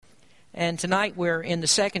And tonight we're in the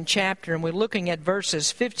second chapter, and we're looking at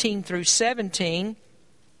verses 15 through 17.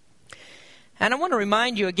 And I want to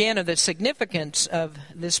remind you again of the significance of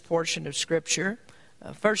this portion of Scripture.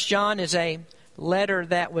 1 John is a letter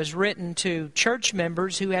that was written to church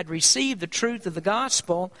members who had received the truth of the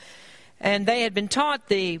gospel, and they had been taught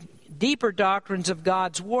the deeper doctrines of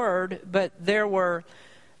God's Word, but there were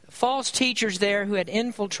false teachers there who had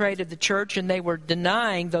infiltrated the church, and they were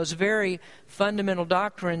denying those very fundamental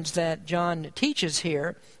doctrines that John teaches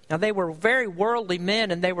here. Now, they were very worldly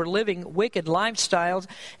men, and they were living wicked lifestyles,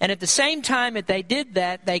 and at the same time that they did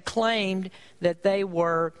that, they claimed that they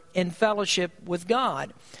were in fellowship with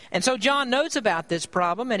God. And so John knows about this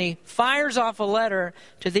problem, and he fires off a letter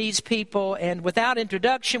to these people, and without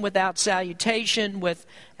introduction, without salutation,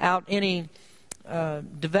 without any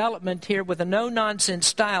development here, with a no-nonsense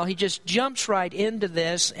style, he just jumps right into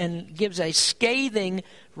this and gives a scathing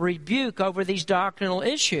rebuke over these doctrinal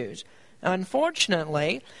issues.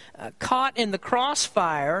 Unfortunately, caught in the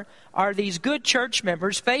crossfire are these good church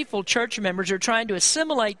members, faithful church members, who are trying to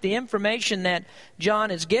assimilate the information that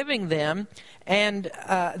John is giving them, and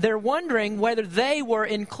they're wondering whether they were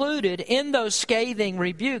included in those scathing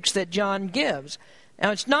rebukes that John gives. Now,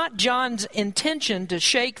 it's not John's intention to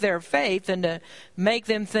shake their faith and to make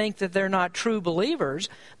them think that they're not true believers,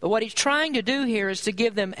 but what he's trying to do here is to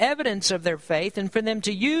give them evidence of their faith and for them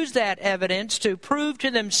to use that evidence to prove to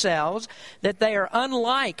themselves that they are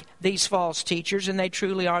unlike these false teachers and they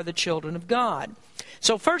truly are the children of God.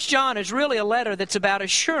 So 1 John is really a letter that's about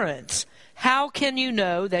assurance. How can you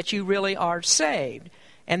know that you really are saved?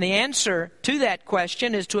 And the answer to that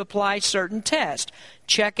question is to apply certain tests.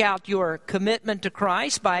 Check out your commitment to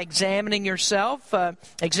Christ by examining yourself,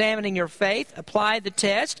 examining your faith. Apply the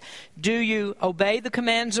test. Do you obey the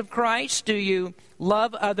commands of Christ? Do you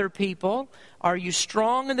love other people? Are you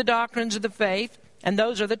strong in the doctrines of the faith? And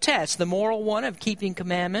those are the tests. The moral one of keeping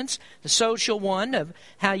commandments, the social one of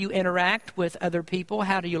how you interact with other people,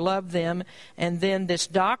 how do you love them, and then this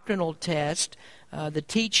doctrinal test, the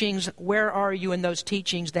teachings, where are you in those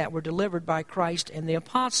teachings that were delivered by Christ and the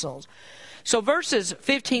apostles? So verses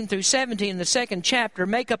 15 through 17 in the second chapter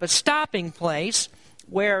make up a stopping place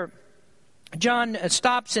where John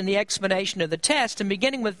stops in the explanation of the test, and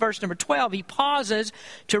beginning with verse number 12, he pauses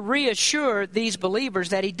to reassure these believers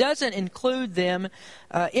that he doesn't include them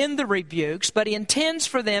in the rebukes, but he intends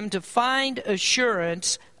for them to find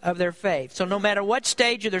assurance of their faith. So no matter what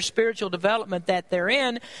stage of their spiritual development that they're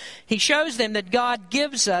in, he shows them that God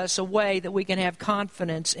gives us a way that we can have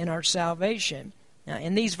confidence in our salvation. Now,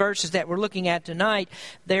 in these verses that we're looking at tonight,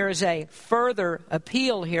 there is a further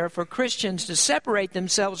appeal here for Christians to separate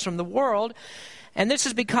themselves from the world, and this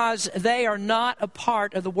is because they are not a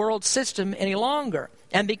part of the world system any longer.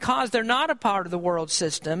 And because they're not a part of the world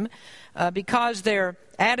system, because their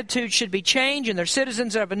attitudes should be changed and they're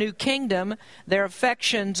citizens of a new kingdom, their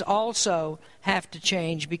affections also have to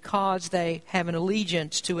change because they have an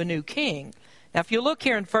allegiance to a new king. Now, if you look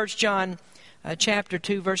here in 1 John chapter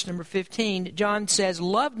 2, verse number 15, John says,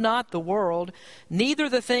 "Love not the world, neither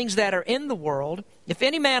the things that are in the world. If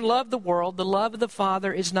any man love the world, the love of the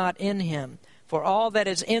Father is not in him. For all that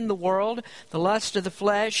is in the world, the lust of the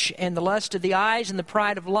flesh and the lust of the eyes and the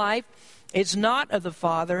pride of life, is not of the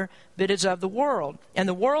Father, but is of the world. And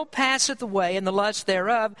the world passeth away, and the lust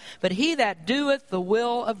thereof, but he that doeth the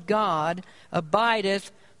will of God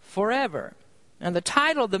abideth forever." And the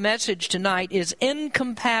title of the message tonight is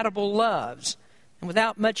Incompatible Loves. And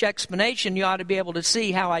without much explanation, you ought to be able to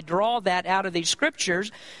see how I draw that out of these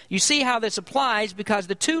scriptures. You see how this applies because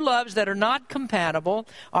the two loves that are not compatible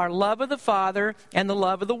are love of the Father and the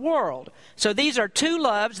love of the world. So these are two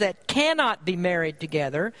loves that cannot be married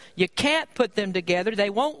together. You can't put them together. They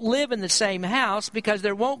won't live in the same house because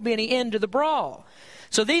there won't be any end to the brawl.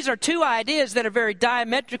 So these are two ideas that are very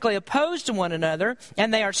diametrically opposed to one another,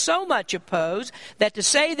 and they are so much opposed that to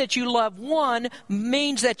say that you love one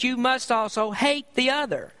means that you must also hate the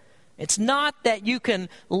other. It's not that you can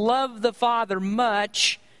love the Father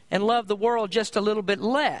much and love the world just a little bit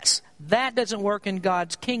less. That doesn't work in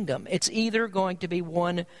God's kingdom. It's either going to be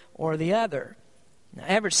one or the other. Now,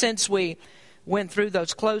 ever since we went through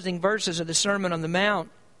those closing verses of the Sermon on the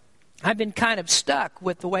Mount, I've been kind of stuck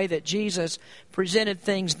with the way that Jesus presented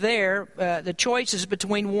things there, the choices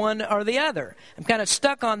between one or the other. I'm kind of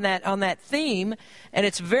stuck on that theme, and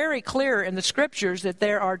it's very clear in the Scriptures that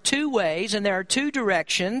there are two ways and there are two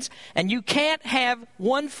directions, and you can't have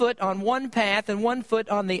one foot on one path and one foot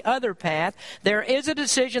on the other path. There is a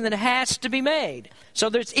decision that has to be made. So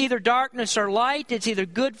there's either darkness or light, it's either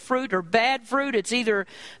good fruit or bad fruit, it's either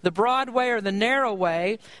the broad way or the narrow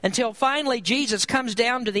way, until finally Jesus comes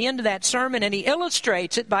down to the end of that sermon and he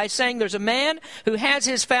illustrates it by saying there's a man who has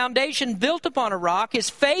his foundation built upon a rock, his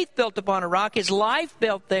faith built upon a rock, his life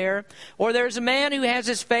built there, or there's a man who has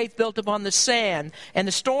his faith built upon the sand, and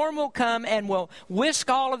the storm will come and will whisk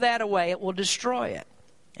all of that away. It will destroy it.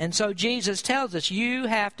 And so Jesus tells us you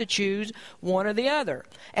have to choose one or the other.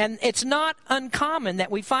 And it's not uncommon that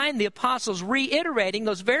we find the apostles reiterating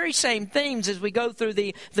those very same themes as we go through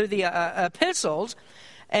the epistles.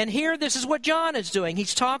 And here, this is what John is doing.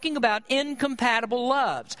 He's talking about incompatible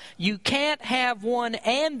loves. You can't have one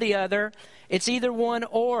and the other. It's either one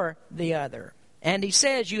or the other. And he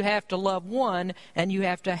says you have to love one and you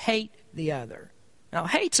have to hate the other. Now,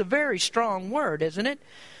 hate's a very strong word, isn't it?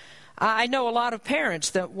 I know a lot of parents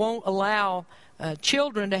that won't allow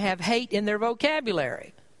children to have hate in their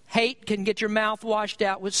vocabulary. Hate can get your mouth washed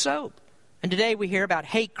out with soap. And today we hear about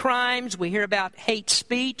hate crimes, we hear about hate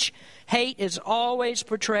speech. Hate is always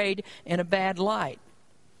portrayed in a bad light.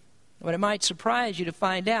 But it might surprise you to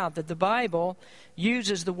find out that the Bible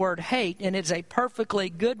uses the word hate, and it's a perfectly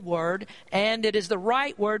good word, and it is the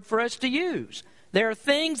right word for us to use. There are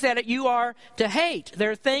things that you are to hate.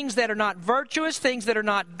 There are things that are not virtuous, things that are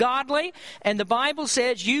not godly, and the Bible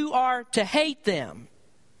says you are to hate them.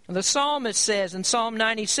 The psalmist says in Psalm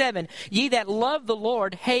 97, "Ye that love the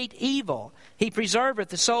Lord hate evil. He preserveth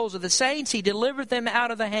the souls of the saints. He delivereth them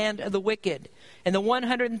out of the hand of the wicked." In the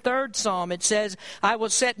 103rd Psalm it says, "I will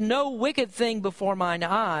set no wicked thing before mine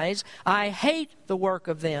eyes. I hate the work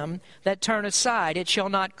of them that turn aside. It shall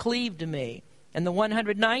not cleave to me." And the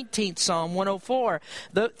 119th Psalm, 104,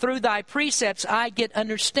 "Through thy precepts I get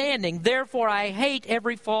understanding. Therefore I hate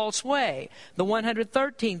every false way." The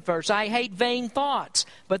 113th verse, "I hate vain thoughts,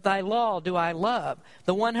 but thy law do I love."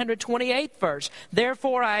 The 128th verse,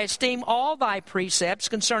 "Therefore I esteem all thy precepts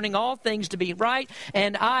concerning all things to be right,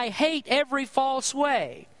 and I hate every false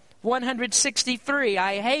way." 163,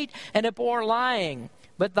 "I hate and abhor lying,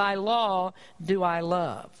 but thy law do I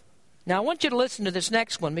love." Now, I want you to listen to this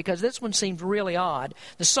next one because this one seems really odd.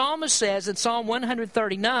 The psalmist says in Psalm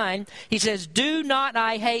 139, he says, "Do not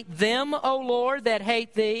I hate them, O Lord, that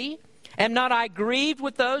hate thee? Am not I grieved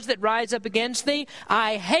with those that rise up against thee?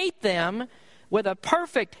 I hate them with a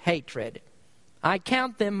perfect hatred. I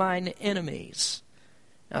count them mine enemies."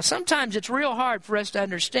 Now, sometimes it's real hard for us to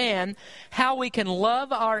understand how we can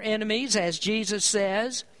love our enemies, as Jesus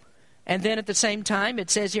says, and then at the same time, it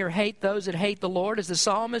says here, hate those that hate the Lord, as the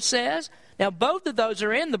psalmist says. Now, both of those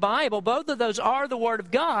are in the Bible. Both of those are the Word of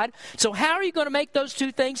God. So how are you going to make those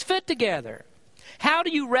two things fit together? How do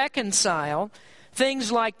you reconcile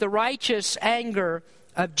things like the righteous anger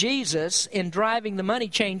of Jesus in driving the money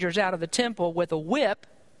changers out of the temple with a whip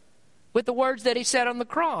with the words that he said on the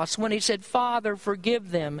cross when he said, "Father,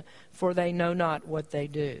 forgive them, for they know not what they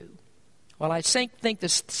do"? Well, I think the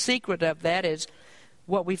secret of that is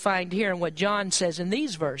what we find here and what John says in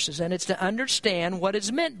these verses, and it's to understand what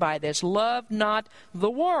is meant by this. Love not the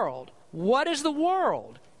world. What is the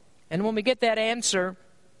world? And when we get that answer,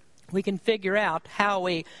 we can figure out how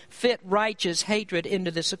we fit righteous hatred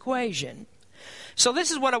into this equation. So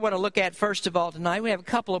this is what I want to look at first of all tonight. We have a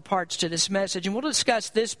couple of parts to this message, and we'll discuss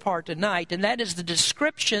this part tonight, and that is the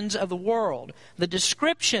descriptions of the world. The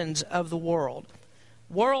descriptions of the world.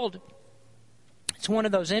 World, it's one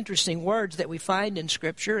of those interesting words that we find in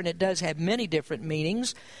Scripture, and it does have many different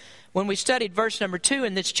meanings. When we studied verse number 2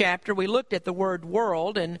 in this chapter, we looked at the word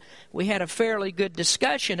world, and we had a fairly good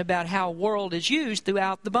discussion about how world is used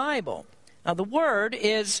throughout the Bible. Now, the word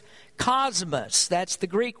is cosmos. That's the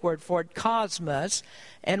Greek word for it, cosmos.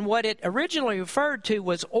 And what it originally referred to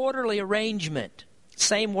was orderly arrangement.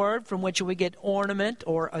 Same word from which we get ornament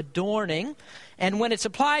or adorning. And when it's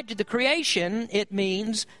applied to the creation, it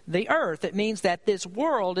means the earth. It means that this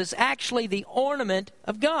world is actually the ornament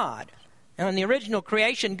of God. Now, in the original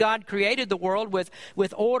creation, God created the world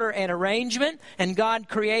with order and arrangement, and God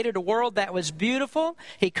created a world that was beautiful.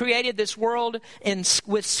 He created this world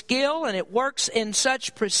with skill, and it works in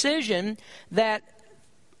such precision that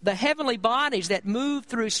the heavenly bodies that move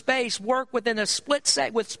through space work within with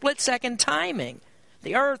split-second timing.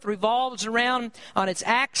 The earth revolves around on its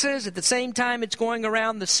axis. At the same time, it's going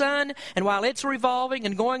around the sun. And while it's revolving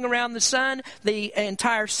and going around the sun, the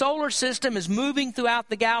entire solar system is moving throughout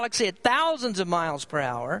the galaxy at thousands of miles per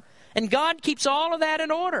hour. And God keeps all of that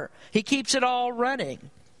in order. He keeps it all running.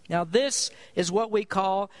 Now, this is what we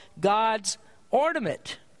call God's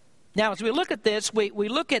ornament. Now, as we look at this, we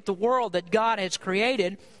look at the world that God has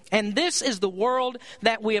created, and this is the world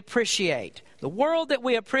that we appreciate. The world that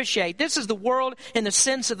we appreciate, this is the world in the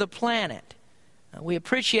sense of the planet. We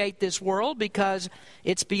appreciate this world because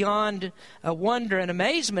it's beyond wonder and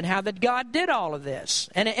amazement how that God did all of this.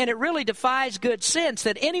 And it really defies good sense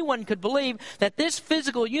that anyone could believe that this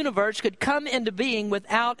physical universe could come into being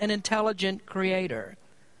without an intelligent creator.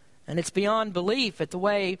 And it's beyond belief at the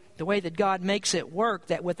way that God makes it work,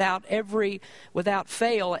 that without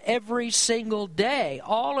fail, every single day,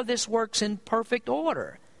 all of this works in perfect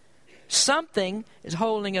order. Something is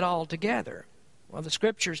holding it all together. Well, the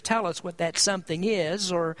Scriptures tell us what that something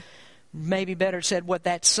is, or maybe better said, what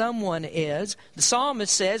that someone is. The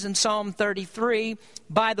psalmist says in Psalm 33,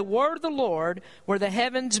 "By the word of the Lord were the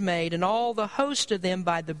heavens made, and all the host of them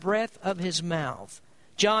by the breath of his mouth."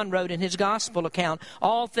 John wrote in his gospel account,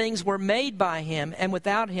 "All things were made by him, and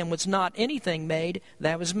without him was not anything made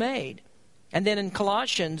that was made." And then in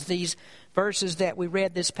Colossians, these verses that we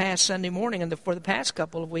read this past Sunday morning, and for the past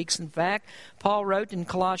couple of weeks, in fact, Paul wrote in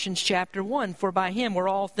Colossians chapter 1, "For by him were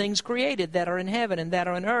all things created that are in heaven and that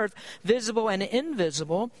are on earth, visible and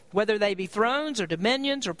invisible, whether they be thrones or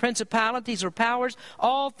dominions or principalities or powers,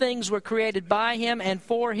 all things were created by him and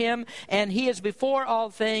for him, and he is before all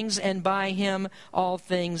things, and by him all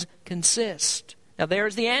things consist." Now,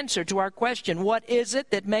 there's the answer to our question. What is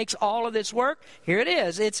it that makes all of this work? Here it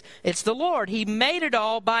is. It's the Lord. He made it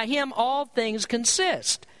all. By him all things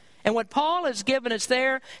consist. And what Paul has given us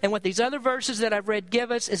there, and what these other verses that I've read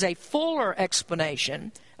give us, is a fuller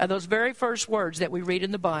explanation of those very first words that we read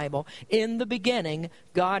in the Bible. In the beginning,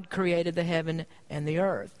 God created the heaven and the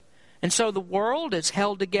earth. And so the world is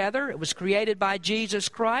held together. It was created by Jesus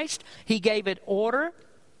Christ. He gave it order.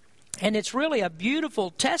 And it's really a beautiful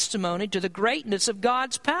testimony to the greatness of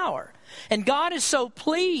God's power. And God is so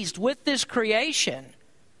pleased with this creation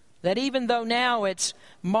that even though now it's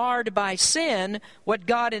marred by sin, what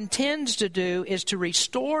God intends to do is to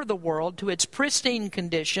restore the world to its pristine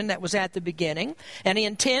condition that was at the beginning. And he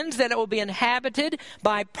intends that it will be inhabited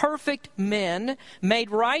by perfect men,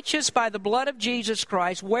 made righteous by the blood of Jesus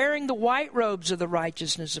Christ, wearing the white robes of the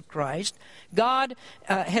righteousness of Christ. God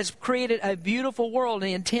has created a beautiful world, and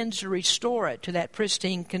he intends to restore it to that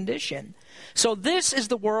pristine condition. So this is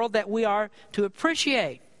the world that we are to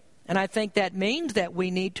appreciate. And I think that means that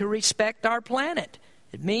we need to respect our planet.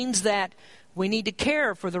 It means that we need to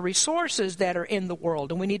care for the resources that are in the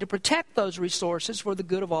world, and we need to protect those resources for the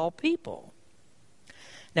good of all people.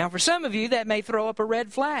 Now, for some of you, that may throw up a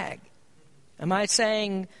red flag. Am I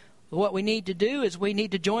saying what we need to do is we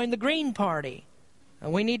need to join the Green Party?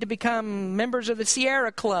 And we need to become members of the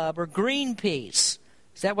Sierra Club or Greenpeace?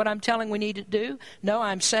 Is that what I'm telling we need to do? No,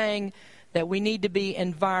 I'm saying that we need to be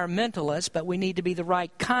environmentalists, but we need to be the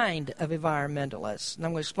right kind of environmentalists. And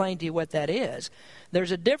I'm going to explain to you what that is.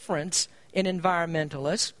 There's a difference in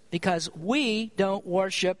environmentalists because we don't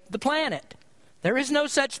worship the planet. There is no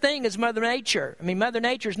such thing as Mother Nature. I mean, Mother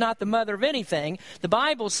Nature is not the mother of anything. The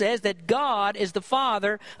Bible says that God is the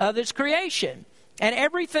Father of this creation. And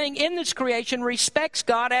everything in this creation respects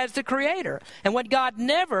God as the Creator. And what God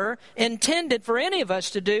never intended for any of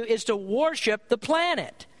us to do is to worship the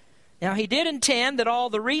planet. Now, he did intend that all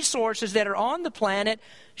the resources that are on the planet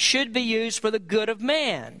should be used for the good of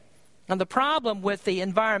man. Now, the problem with the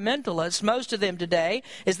environmentalists, most of them today,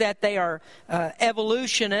 is that they are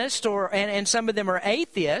evolutionists, and some of them are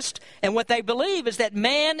atheists. And what they believe is that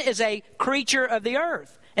man is a creature of the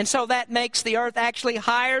earth. And so that makes the earth actually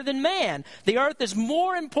higher than man. The earth is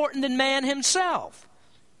more important than man himself.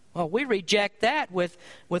 Well, we reject that with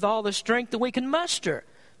all the strength that we can muster.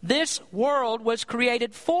 This world was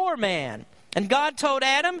created for man. And God told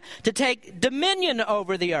Adam to take dominion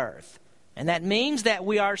over the earth. And that means that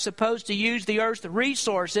we are supposed to use the earth's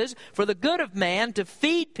resources for the good of man, to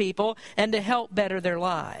feed people and to help better their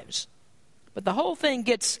lives. But the whole thing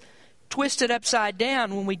gets twisted upside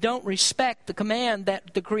down when we don't respect the command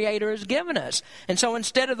that the Creator has given us. And so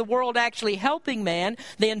instead of the world actually helping man,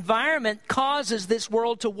 the environment causes this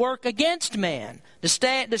world to work against man, to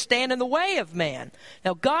stand in the way of man.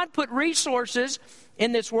 Now, God put resources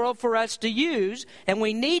in this world for us to use, and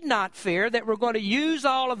we need not fear that we're going to use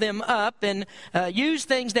all of them up and use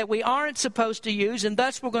things that we aren't supposed to use, and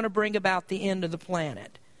thus we're going to bring about the end of the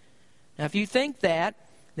planet. Now, if you think that,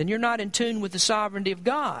 then you're not in tune with the sovereignty of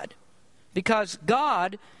God. because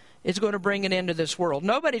God is going to bring it into this world.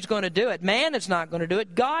 Nobody's going to do it. Man is not going to do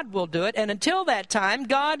it. God will do it. And until that time,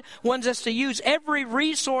 God wants us to use every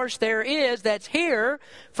resource there is that's here,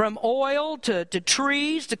 from oil to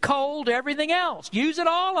trees to coal to everything else. Use it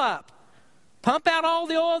all up. Pump out all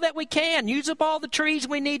the oil that we can. Use up all the trees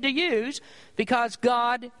we need to use, because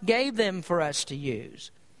God gave them for us to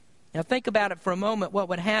use. Now think about it for a moment, what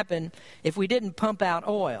would happen if we didn't pump out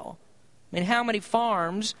oil. I mean, how many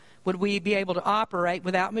farms would we be able to operate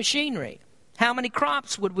without machinery? How many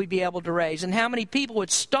crops would we be able to raise? And how many people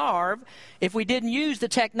would starve if we didn't use the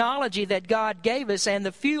technology that God gave us and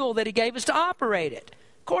the fuel that He gave us to operate it?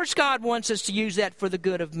 Of course, God wants us to use that for the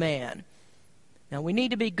good of man. Now, we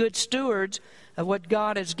need to be good stewards of what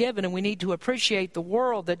God has given, and we need to appreciate the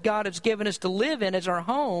world that God has given us to live in as our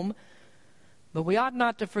home. But we ought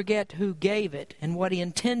not to forget who gave it and what He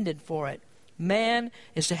intended for it. Man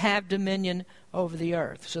is to have dominion over the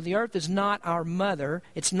earth. So the earth is not our mother,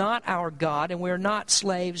 it's not our God, and we're not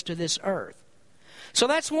slaves to this earth. So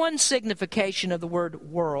that's one signification of the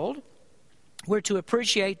word world. We're to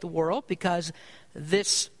appreciate the world because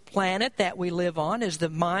this planet that we live on is the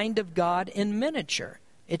mind of God in miniature.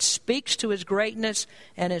 It speaks to His greatness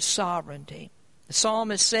and His sovereignty. The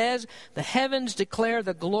psalmist says, "The heavens declare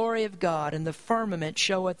the glory of God, and the firmament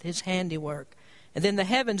showeth His handiwork. And then the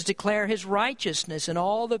heavens declare His righteousness, and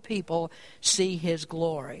all the people see His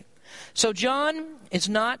glory." So John is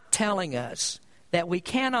not telling us that we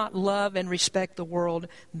cannot love and respect the world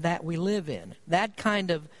that we live in. That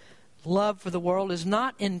kind of love for the world is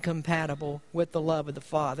not incompatible with the love of the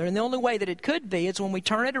Father. And the only way that it could be is when we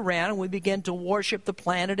turn it around and we begin to worship the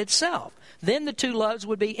planet itself. Then the two loves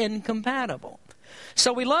would be incompatible.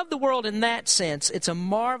 So we love the world in that sense. It's a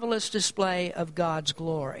marvelous display of God's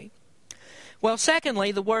glory. Well,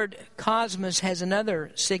 secondly, the word cosmos has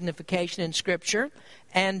another signification in Scripture,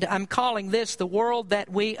 and I'm calling this the world that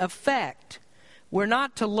we affect. We're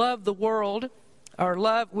not to love the world,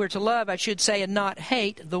 we're to love, I should say, and not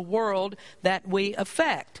hate the world that we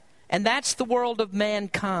affect. And that's the world of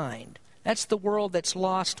mankind. That's the world that's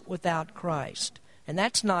lost without Christ. And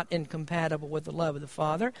that's not incompatible with the love of the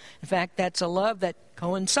Father. In fact, that's a love that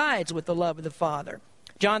coincides with the love of the Father.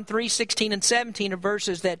 John 3:16 and 17 are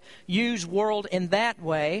verses that use world in that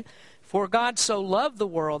way. "For God so loved the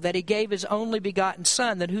world that He gave His only begotten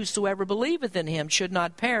Son, that whosoever believeth in Him should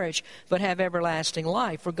not perish, but have everlasting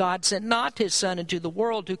life. For God sent not His Son into the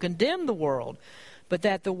world to condemn the world, but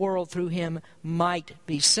that the world through Him might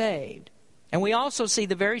be saved." And we also see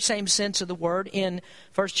the very same sense of the word in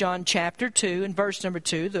 1 John chapter 2 and verse number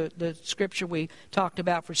 2, the scripture we talked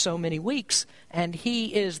about for so many weeks. "And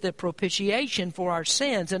He is the propitiation for our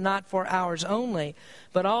sins, and not for ours only,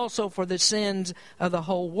 but also for the sins of the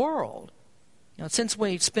whole world." Now, since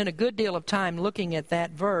we spent a good deal of time looking at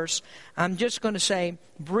that verse, I'm just going to say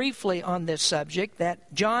briefly on this subject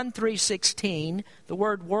that John 3:16, the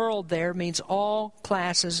word world there means all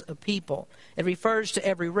classes of people. It refers to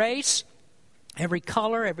every race, every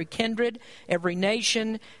color, every kindred, every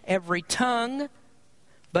nation, every tongue,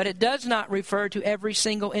 but it does not refer to every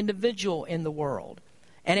single individual in the world.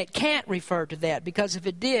 And it can't refer to that, because if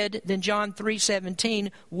it did, then John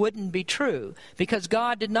 3:17 wouldn't be true, because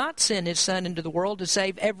God did not send His Son into the world to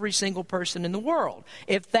save every single person in the world.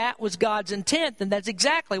 If that was God's intent, then that's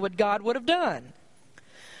exactly what God would have done.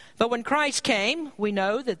 But when Christ came, we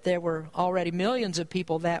know that there were already millions of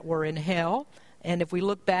people that were in hell, and if we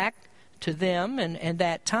look back to them and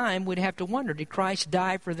that time, we'd have to wonder, did Christ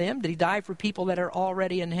die for them? Did He die for people that are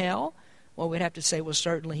already in hell? Well, we'd have to say, well,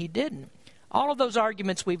 certainly He didn't. All of those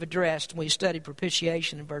arguments we've addressed when we studied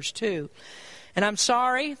propitiation in verse 2. And I'm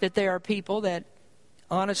sorry that there are people that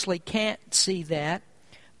honestly can't see that,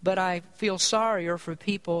 but I feel sorrier for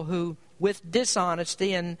people who, with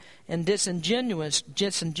dishonesty and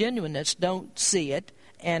disingenuousness, don't see it.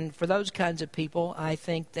 And for those kinds of people, I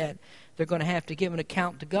think that they're going to have to give an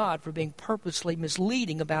account to God for being purposely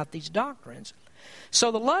misleading about these doctrines.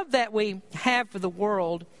 So the love that we have for the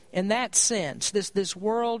world, in that sense, this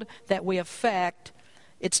world that we affect,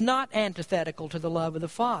 it's not antithetical to the love of the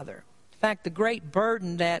Father. In fact, the great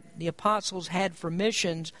burden that the apostles had for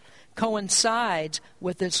missions coincides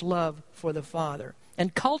with this love for the Father.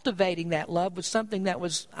 And cultivating that love was something that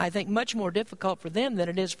was, I think, much more difficult for them than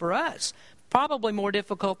it is for us. Probably more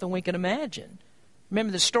difficult than we can imagine.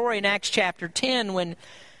 Remember the story in Acts chapter 10 when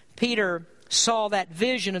Peter saw that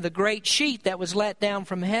vision of the great sheet that was let down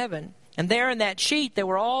from heaven. And there in that sheet there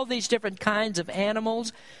were all these different kinds of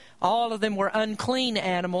animals, All of them were unclean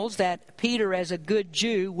animals that Peter, as a good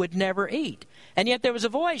Jew, would never eat. And yet there was a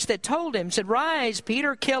voice that told him, said, "Rise,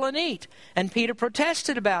 Peter, kill and eat." And Peter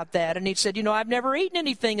protested about that. And he said, "I've never eaten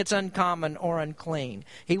anything that's uncommon or unclean."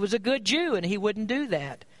 He was a good Jew, and he wouldn't do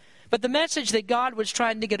that. But the message that God was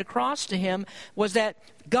trying to get across to him was that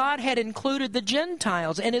God had included the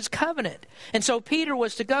Gentiles in his covenant. And so Peter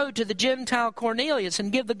was to go to the Gentile Cornelius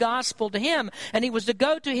and give the gospel to him. And he was to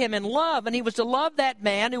go to him in love. And he was to love that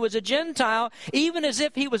man who was a Gentile, even as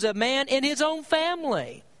if he was a man in his own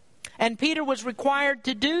family. And Peter was required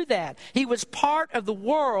to do that. He was part of the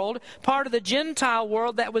world, part of the Gentile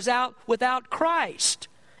world that was out without Christ.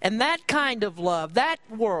 And that kind of love, that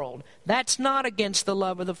world, that's not against the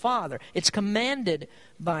love of the Father. It's commanded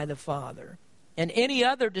by the Father. And any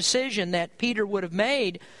other decision that Peter would have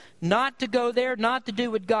made, not to go there, not to do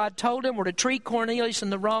what God told him, or to treat Cornelius in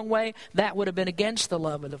the wrong way, that would have been against the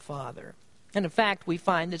love of the Father. And in fact, we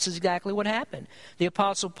find this is exactly what happened. The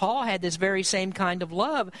Apostle Paul had this very same kind of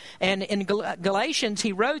love. And in Galatians,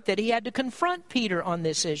 he wrote that he had to confront Peter on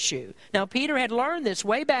this issue. Now, Peter had learned this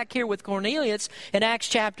way back here with Cornelius in Acts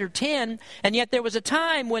chapter 10. And yet there was a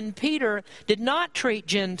time when Peter did not treat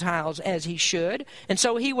Gentiles as he should. And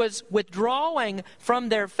so he was withdrawing from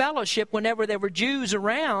their fellowship whenever there were Jews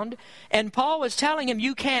around. And Paul was telling him,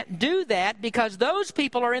 you can't do that because those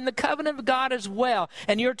people are in the covenant of God as well.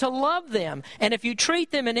 And you're to love them. And if you treat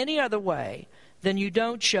them in any other way, then you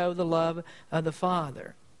don't show the love of the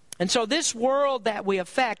Father. And so this world that we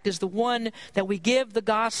affect is the one that we give the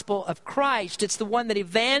gospel of Christ. It's the one that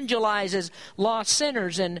evangelizes lost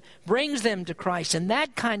sinners and brings them to Christ. And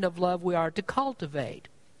that kind of love we are to cultivate.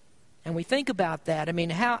 And we think about that. I mean,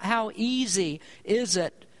 how easy is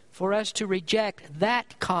it for us to reject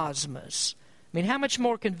that cosmos? I mean, how much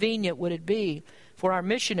more convenient would it be for our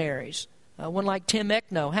missionaries? One like Tim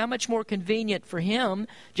Eckno, how much more convenient for him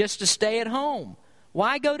just to stay at home?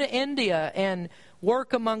 Why go to India and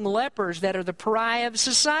work among lepers that are the pariah of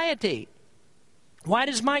society? Why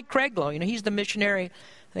does Mike Craiglow, he's the missionary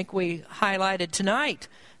I think we highlighted tonight.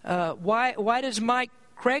 Why does Mike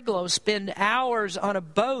Craiglow spend hours on a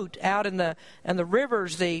boat out in the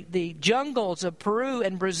rivers, the jungles of Peru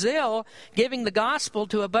and Brazil, giving the gospel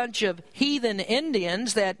to a bunch of heathen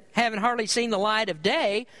Indians that haven't hardly seen the light of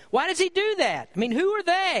day? Why does he do that? I mean, who are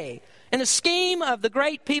they? In the scheme of the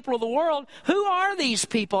great people of the world, who are these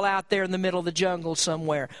people out there in the middle of the jungle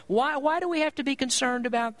somewhere? Why do we have to be concerned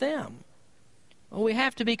about them? Well, we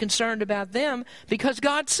have to be concerned about them because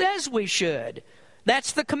God says we should.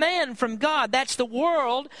 That's the command from God. That's the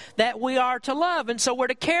world that we are to love. And so we're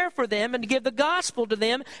to care for them and to give the gospel to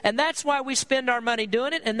them. And that's why we spend our money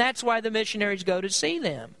doing it. And that's why the missionaries go to see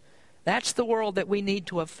them. That's the world that we need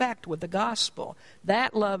to affect with the gospel.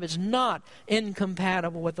 That love is not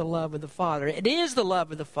incompatible with the love of the Father. It is the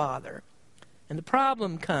love of the Father. And the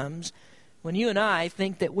problem comes when you and I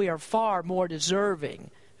think that we are far more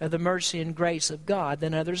deserving of the mercy and grace of God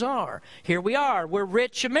than others are. Here we are. We're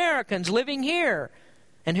rich Americans living here.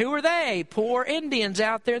 And who are they? Poor Indians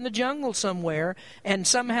out there in the jungle somewhere. And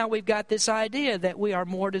somehow we've got this idea that we are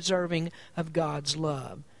more deserving of God's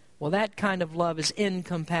love. Well, that kind of love is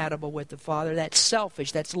incompatible with the Father. That's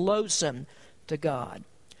selfish. That's loathsome to God.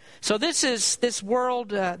 So this world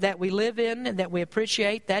that we live in and that we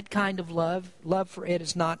appreciate, that kind of love for it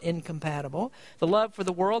is not incompatible. The love for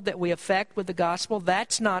the world that we affect with the gospel,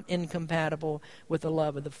 that's not incompatible with the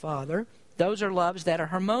love of the Father. Those are loves that are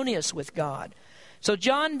harmonious with God. So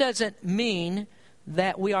John doesn't mean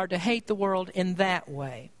that we are to hate the world in that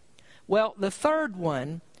way. Well, the third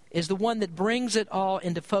one is the one that brings it all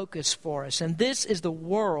into focus for us. And this is the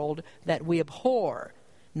world that we abhor.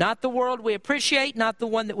 Not the world we appreciate, not the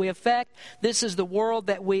one that we affect. This is the world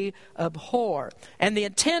that we abhor. And the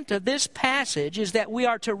intent of this passage is that we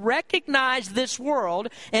are to recognize this world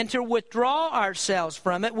and to withdraw ourselves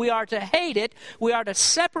from it. We are to hate it. We are to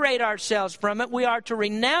separate ourselves from it. We are to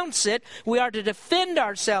renounce it. We are to defend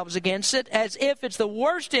ourselves against it as if it's the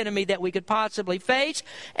worst enemy that we could possibly face,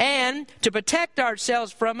 and to protect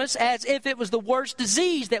ourselves from us as if it was the worst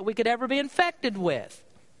disease that we could ever be infected with.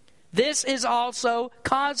 This is also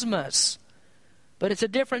cosmos, but it's a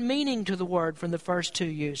different meaning to the word from the first two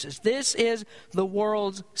uses. This is the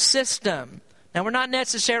world's system. Now, we're not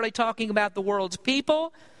necessarily talking about the world's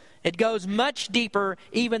people. It goes much deeper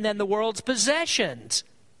even than the world's possessions.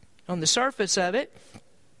 On the surface of it,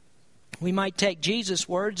 we might take Jesus'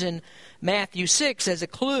 words in Matthew 6 as a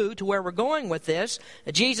clue to where we're going with this.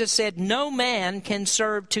 Jesus said, "No man can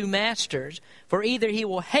serve two masters, for either he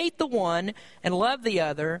will hate the one and love the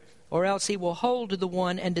other, or else he will hold to the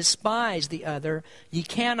one and despise the other. Ye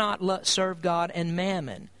cannot serve God and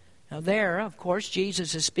mammon." Now there, of course,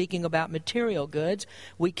 Jesus is speaking about material goods.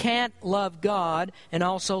 We can't love God and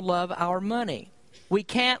also love our money. We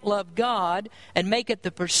can't love God and make it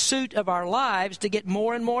the pursuit of our lives to get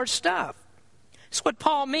more and more stuff. That's what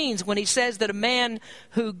Paul means when he says that a man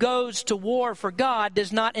who goes to war for God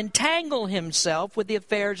does not entangle himself with the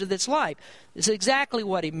affairs of this life. This is exactly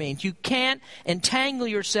what he means. You can't entangle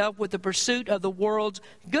yourself with the pursuit of the world's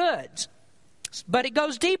goods. But it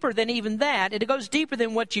goes deeper than even that. It goes deeper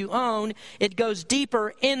than what you own. It goes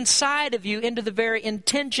deeper inside of you into the very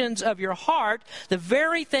intentions of your heart, the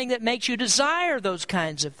very thing that makes you desire those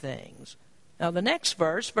kinds of things. Now the next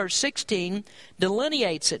verse, verse 16,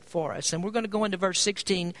 delineates it for us. And we're going to go into verse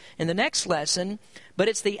 16 in the next lesson. But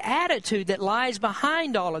it's the attitude that lies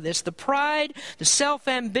behind all of this. The pride, the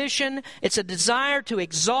self-ambition. It's a desire to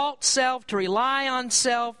exalt self, to rely on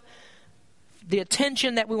self. The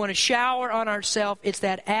attention that we want to shower on ourselves, it's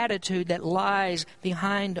that attitude that lies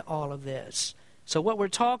behind all of this. So what we're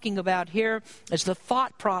talking about here is the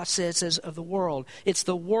thought processes of the world. It's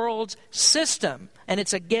the world's system, and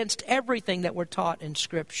it's against everything that we're taught in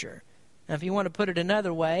Scripture. Now, if you want to put it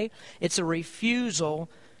another way, it's a refusal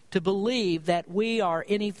to believe that we are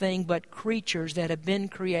anything but creatures that have been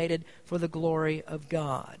created for the glory of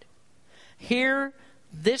God. Here,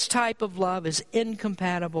 this type of love is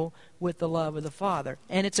incompatible with the love of the Father.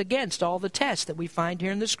 And it's against all the tests that we find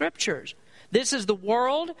here in the Scriptures. This is the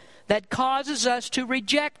world that causes us to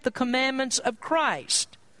reject the commandments of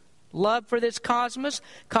Christ. Love for this cosmos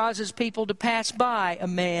causes people to pass by a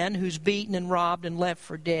man who's beaten and robbed and left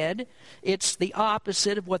for dead. It's the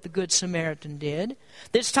opposite of what the Good Samaritan did.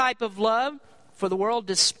 This type of love for the world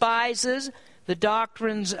despises the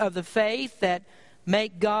doctrines of the faith that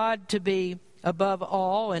make God to be above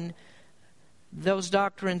all, and those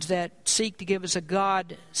doctrines that seek to give us a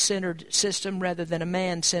God-centered system rather than a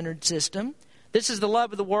man-centered system. This is the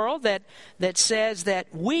love of the world that says that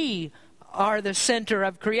we are the center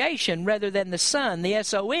of creation rather than the sun, the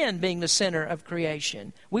S-O-N, being the center of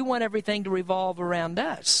creation. We want everything to revolve around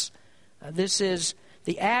us. This is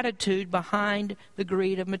the attitude behind the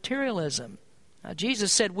greed of materialism.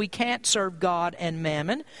 Jesus said we can't serve God and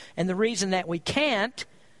mammon, and the reason that we can't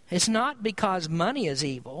is not because money is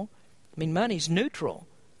evil. I mean, money's neutral.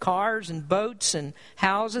 Cars and boats and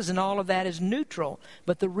houses and all of that is neutral.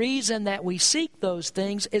 But the reason that we seek those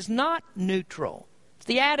things is not neutral. It's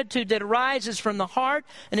the attitude that arises from the heart,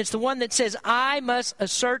 and it's the one that says, I must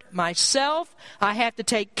assert myself. I have to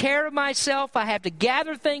take care of myself. I have to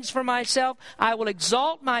gather things for myself. I will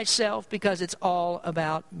exalt myself because it's all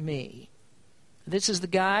about me. This is the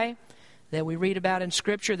guy that we read about in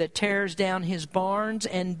Scripture that tears down his barns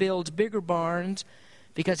and builds bigger barns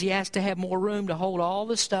because he has to have more room to hold all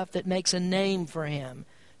the stuff that makes a name for him.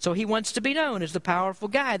 So he wants to be known as the powerful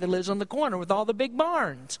guy that lives on the corner with all the big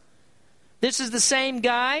barns. This is the same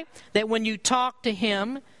guy that when you talk to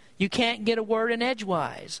him, you can't get a word in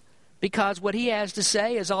edgewise because what he has to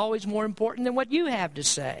say is always more important than what you have to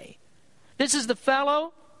say. This is the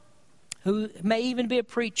fellow who may even be a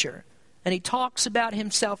preacher, and he talks about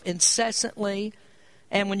himself incessantly.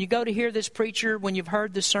 And when you go to hear this preacher, when you've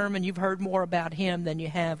heard the sermon, you've heard more about him than you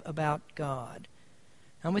have about God.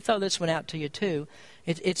 And we throw this one out to you too.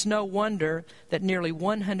 It's no wonder that nearly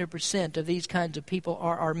 100% of these kinds of people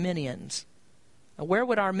are Arminians. Now, where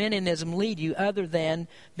would Arminianism lead you other than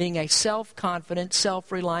being a self-confident,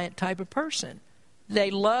 self-reliant type of person?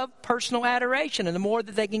 They love personal adoration, and the more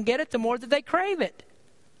that they can get it, the more that they crave it.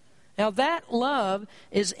 Now that love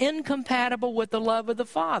is incompatible with the love of the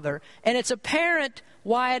Father. And it's apparent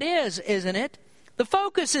why it is, isn't it? The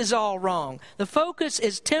focus is all wrong. The focus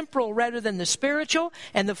is temporal rather than the spiritual.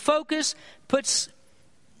 And the focus puts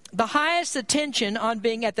the highest attention on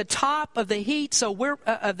being at the top of the heap, so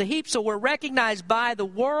we're recognized by the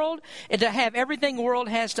world and to have everything the world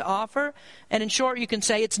has to offer. And in short, you can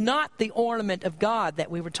say it's not the ornament of God that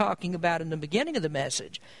we were talking about in the beginning of the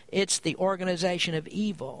message. It's the organization of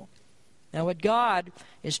evil. Now, what God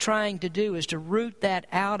is trying to do is to root that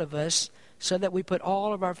out of us so that we put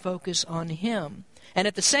all of our focus on Him. And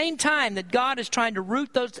at the same time that God is trying to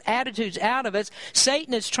root those attitudes out of us,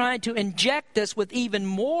 Satan is trying to inject us with even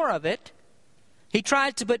more of it. He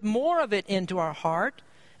tries to put more of it into our heart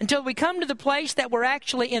until we come to the place that we're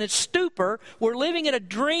actually in a stupor. We're living in a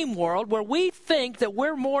dream world where we think that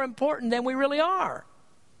we're more important than we really are.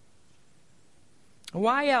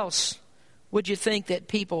 Why else would you think that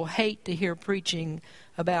people hate to hear preaching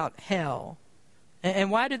about hell?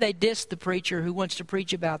 And why do they diss the preacher who wants to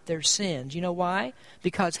preach about their sins? You know why?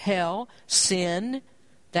 Because hell, sin,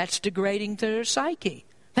 that's degrading to their psyche.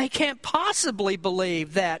 They can't possibly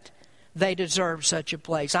believe that they deserve such a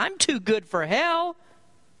place. I'm too good for hell.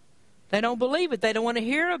 They don't believe it. They don't want to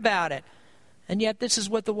hear about it. And yet this is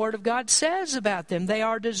what the Word of God says about them. They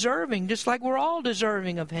are deserving, just like we're all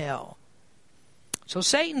deserving of hell. So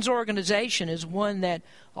Satan's organization is one that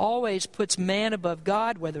always puts man above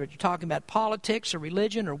God, whether you're talking about politics or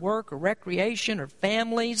religion or work or recreation or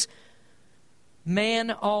families.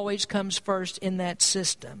 Man always comes first in that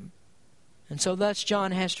system. And so thus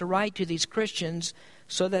John has to write to these Christians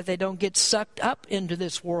so that they don't get sucked up into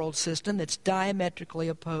this world system that's diametrically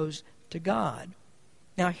opposed to God.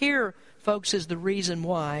 Now here, folks, is the reason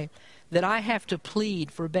why that I have to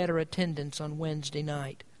plead for better attendance on Wednesday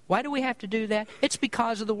night. Why do we have to do that? It's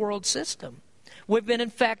because of the world system. We've been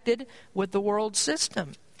infected with the world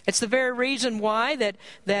system. It's the very reason why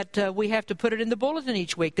that we have to put it in the bulletin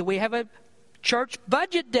each week, that we have a church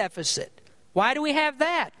budget deficit. Why do we have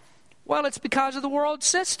that? Well, it's because of the world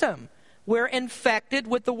system. We're infected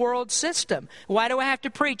with the world system. Why do I have to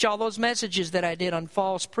preach all those messages that I did on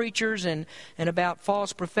false preachers and about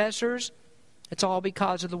false professors? It's all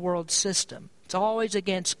because of the world system. It's always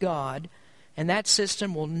against God, and that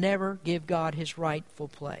system will never give God his rightful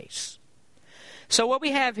place. So what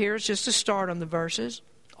we have here is just a start on the verses.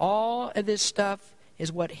 All of this stuff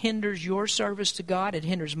is what hinders your service to God. It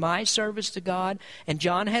hinders my service to God. And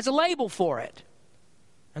John has a label for it.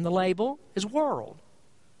 And the label is world.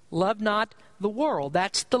 Love not the world.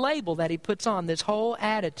 That's the label that he puts on this whole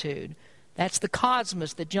attitude. That's the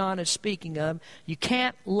cosmos that John is speaking of. You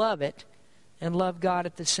can't love it and love God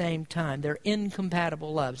at the same time. They're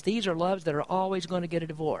incompatible loves. These are loves that are always going to get a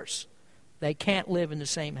divorce. They can't live in the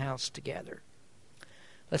same house together.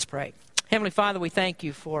 Let's pray. Heavenly Father, we thank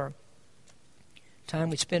you for time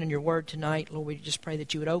we spent in your word tonight. Lord, we just pray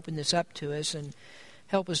that you would open this up to us and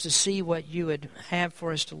help us to see what you would have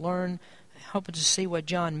for us to learn. Help us to see what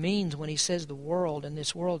John means when he says the world and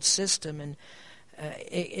this world system. And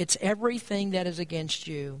it's everything that is against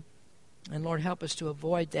you. And Lord, help us to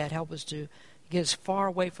avoid that. Help us to get as far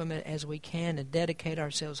away from it as we can and dedicate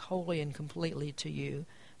ourselves wholly and completely to you.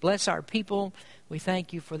 Bless our people. We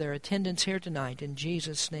thank you for their attendance here tonight. In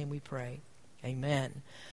Jesus' name we pray. Amen.